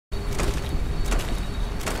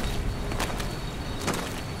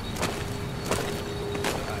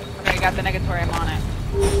got the negatory, I'm on it.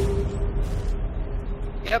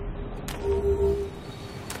 Yep.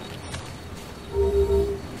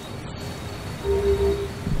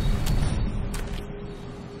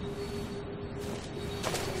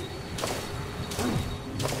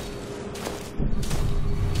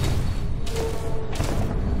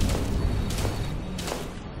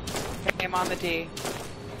 Okay, I'm on the D.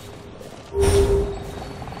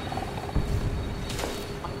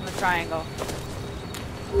 I'm on the triangle.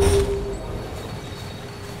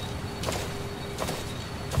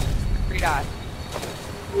 Three dots.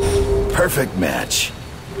 Perfect match.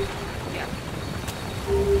 Yeah.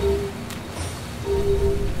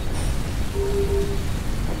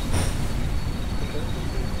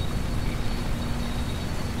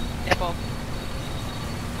 Nipple.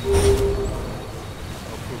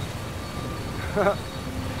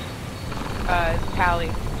 Tally.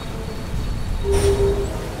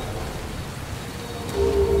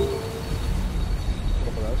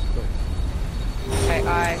 Okay,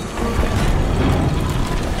 I.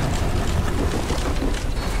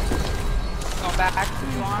 Going back if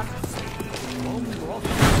you want.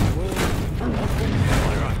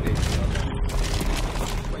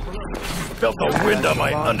 Felt the wind on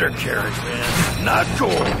my undercarriage, man. Not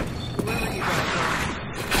cool.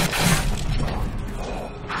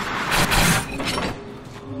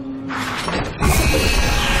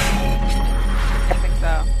 I think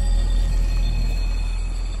so.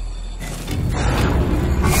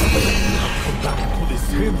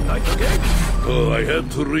 Oh, I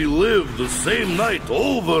had to relive the same night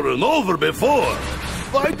over and over before.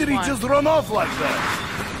 Why did he just run off like that?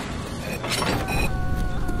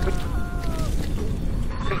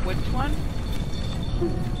 Wait, which one?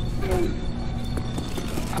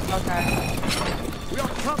 Okay. We are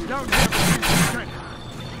trapped down here.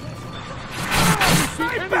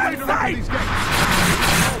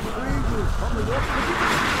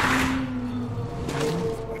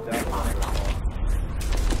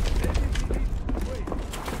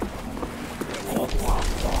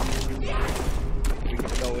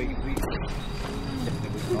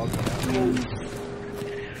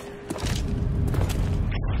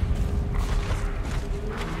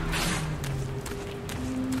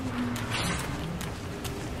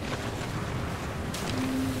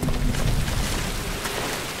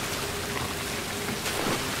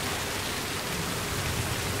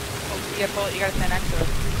 Yeah, Bullet, you gotta stand next to us.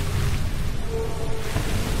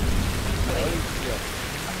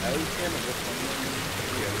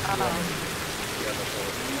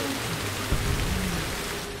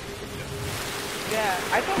 Yeah,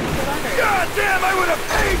 I thought we stood under it. God damn, I would have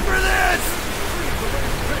paid for this!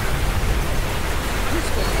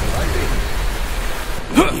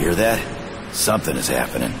 You hear that? Something is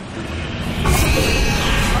happening.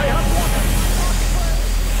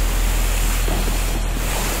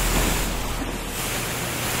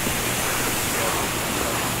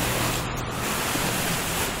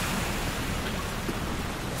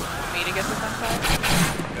 Me to get this inside?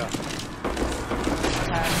 Yeah.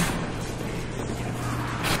 Okay.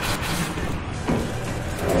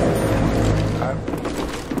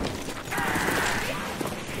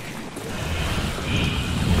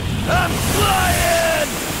 I'm flying!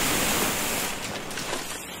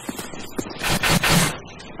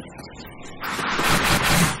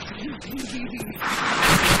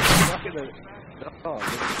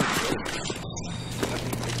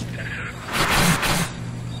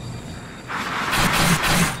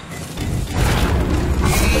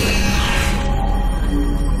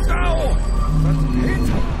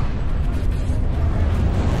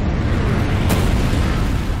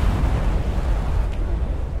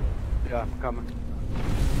 Yeah, I'm coming.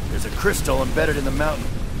 There's a crystal embedded in the mountain.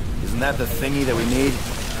 Isn't that the thingy that we need?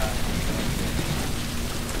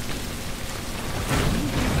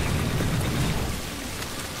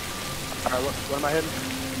 Alright, what am I hitting?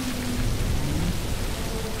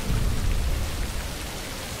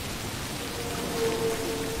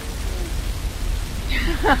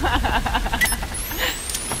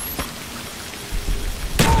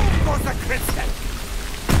 What's the crystal?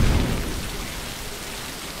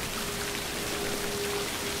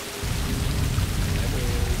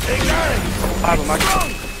 I'm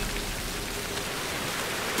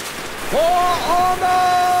For honor!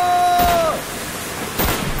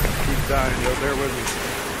 keep dying, yo. Bear with me.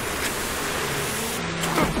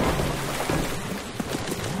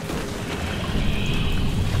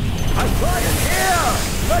 I'm flying here!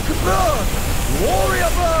 Like a bird!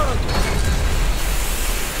 Warrior bird!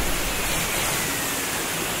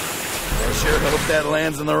 I sure hope that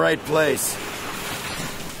lands in the right place.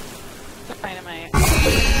 Dynamite. I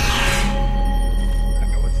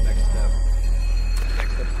know what's next step.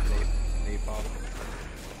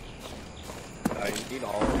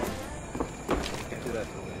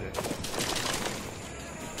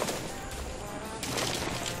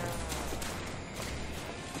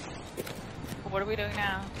 What are we doing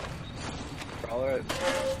now? Crawler.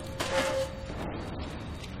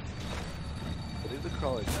 I believe the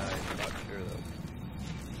crawler died. I'm not sure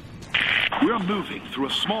though. We're moving through a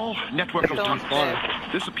small network of Don't tunnels. say.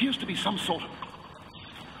 This appears to be some sort of...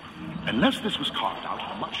 Unless this was carved out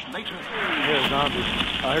at a much later... Here, zombies.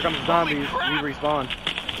 Oh, here comes the zombies. We respawn.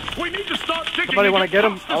 We need to start digging. Somebody want to to get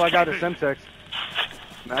him? All I got is Semtex.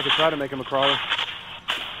 I could try to make him a crawler.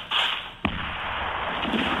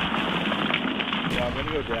 Yeah, I'm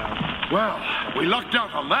gonna go down. Well, we lucked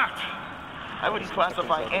out on that. I wouldn't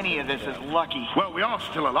classify any of this as lucky. Well, we are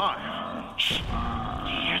still alive. Shh. Do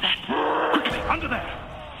you hear that? Quickly, under there.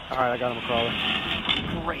 Alright, I got him a crawler.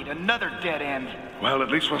 Great, another dead end. Well, at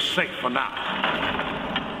least we're safe for now.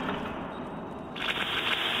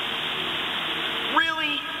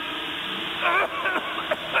 Really?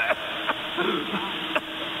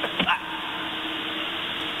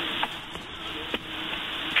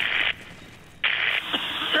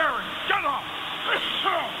 Aaron, get up!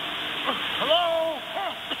 Hello?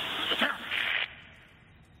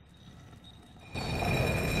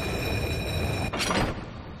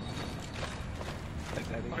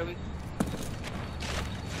 What are we?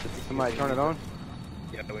 Somebody turn it on?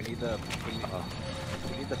 Yeah, we need the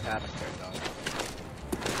path turned on.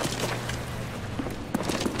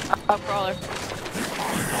 Oh, crawler.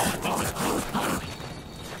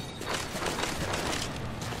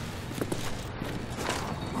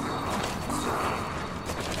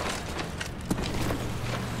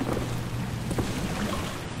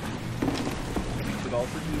 We could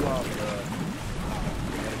also do the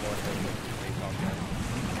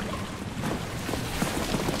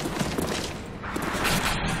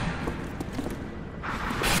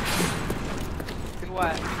Do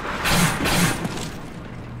what?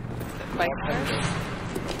 The spiker?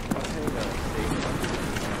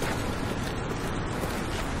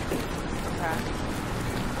 Okay.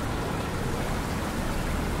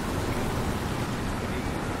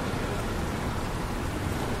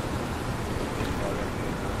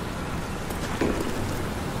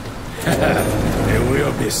 They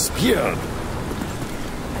will be speared.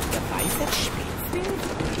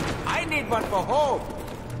 I need one for home.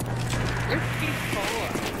 Your feet full.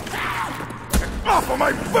 Off of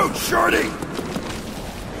my boot, shorty!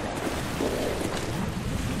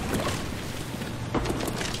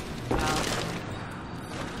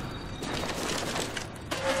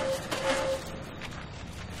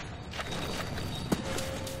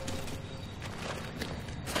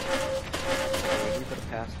 we put a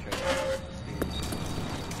path turned on.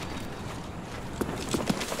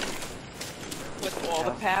 With all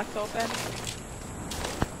the paths open?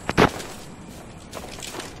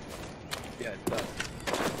 Yeah, it's done.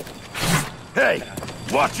 Hey,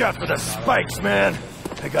 watch out for the spikes, man.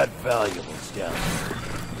 I got valuables down there.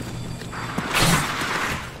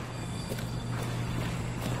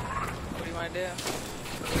 What do you want to do?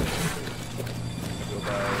 Go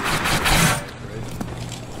by bridge.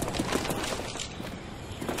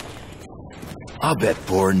 I'll bet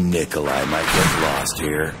poor Nikolai might get lost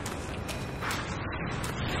here.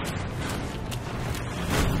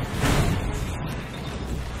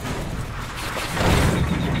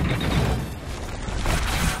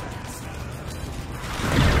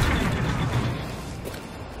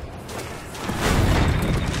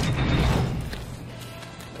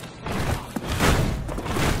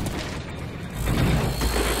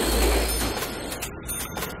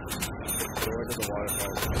 Door to the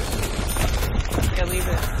waterfall. Yeah, leave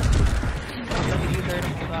it. Let me use her to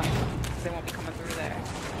hold up. 'Cause they won't be coming through there.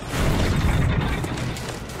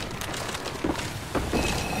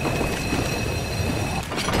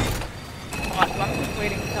 Awesome. I'm just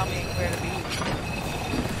waiting to tell me where to be.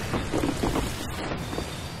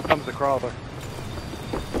 Comes the crawler.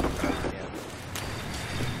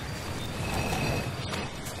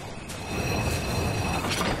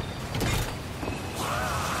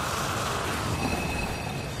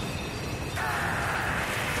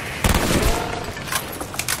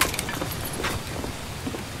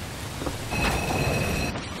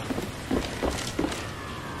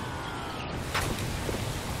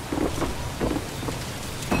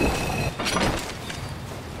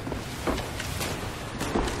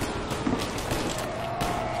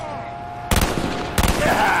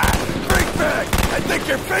 I think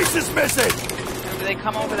your face is missing! Remember, they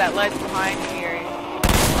come over that ledge behind me, Eyrie.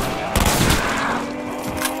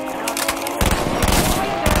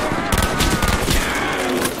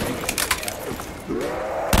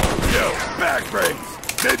 Yo, back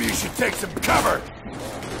brains! Maybe you should take some cover!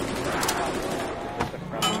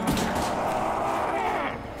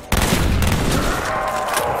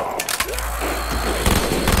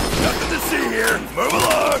 Nothing to see here!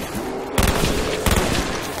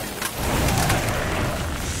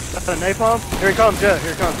 napalm? Here he comes, yeah,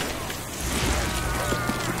 here he comes.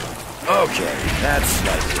 Okay, that's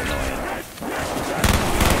slightly annoying.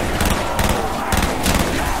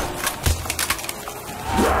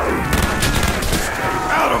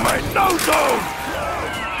 Out of my no-zone!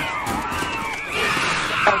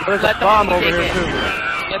 There's Let a them bomb over take here, it. too.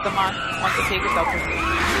 Let them on. Once they take it, they'll push it. You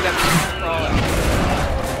got to control it.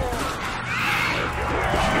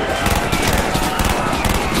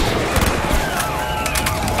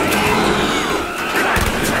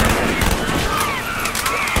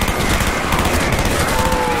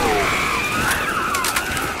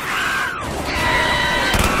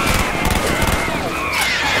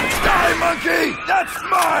 Die, monkey! That's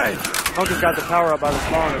mine! Monkey's got the power up by the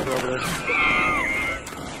spawners over there.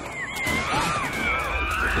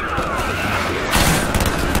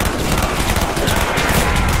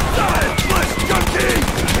 Die, flesh junkie!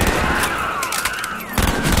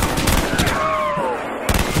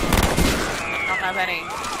 I don't have any.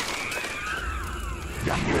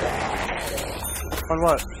 On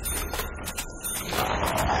what?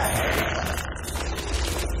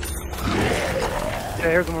 Yeah,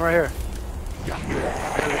 here's one right here.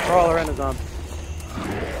 There's a crawler and a zombie.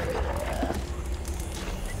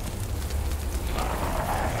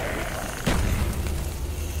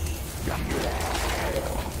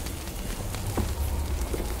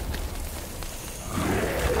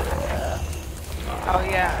 Oh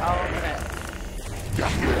yeah, I'll open it.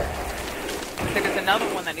 There's another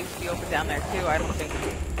one that needs to be opened down there too. I don't think.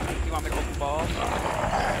 You want me to open balls?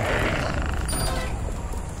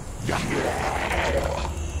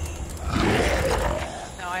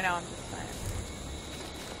 No, I know. I'm just saying.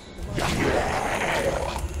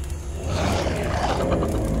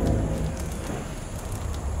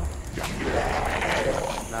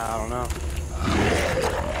 Nah, I don't know.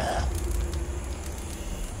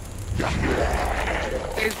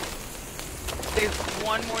 There's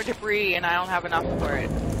one more debris and I don't have enough for it.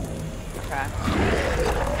 Okay.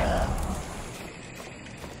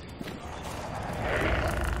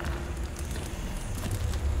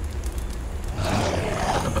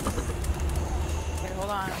 Okay, hold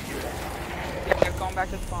on. Yeah, you're going back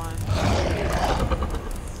to spawn.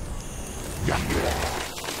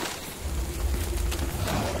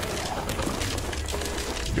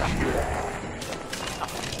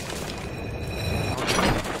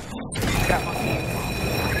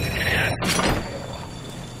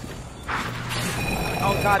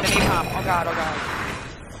 Oh god, the napalm. Oh god, oh god.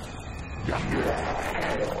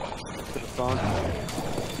 Spawn.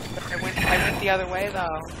 I went the other way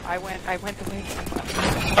though. I went the way.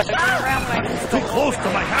 I turned around when I Too close to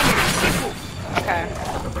my hammer and sickle. Okay.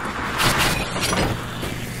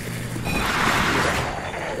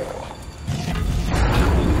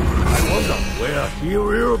 I wonder where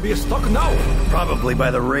Eyrie will be stuck now. Probably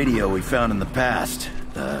by the radio we found in the past.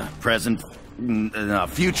 Present,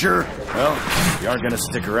 future. Well, if you aren't gonna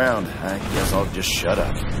stick around, I guess I'll just shut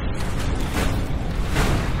up.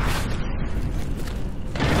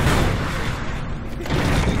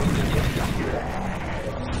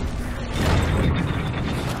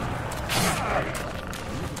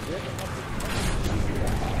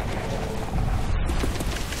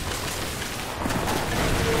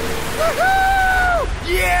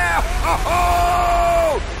 Yeah!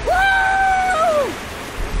 Ho-ho! Woo!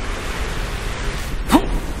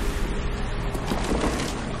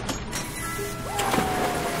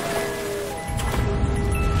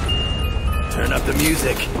 Turn up the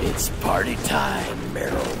music. It's party time,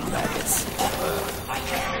 marrow maggots.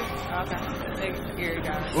 Okay. Here you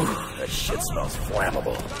go. Ooh, that shit smells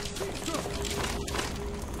flammable.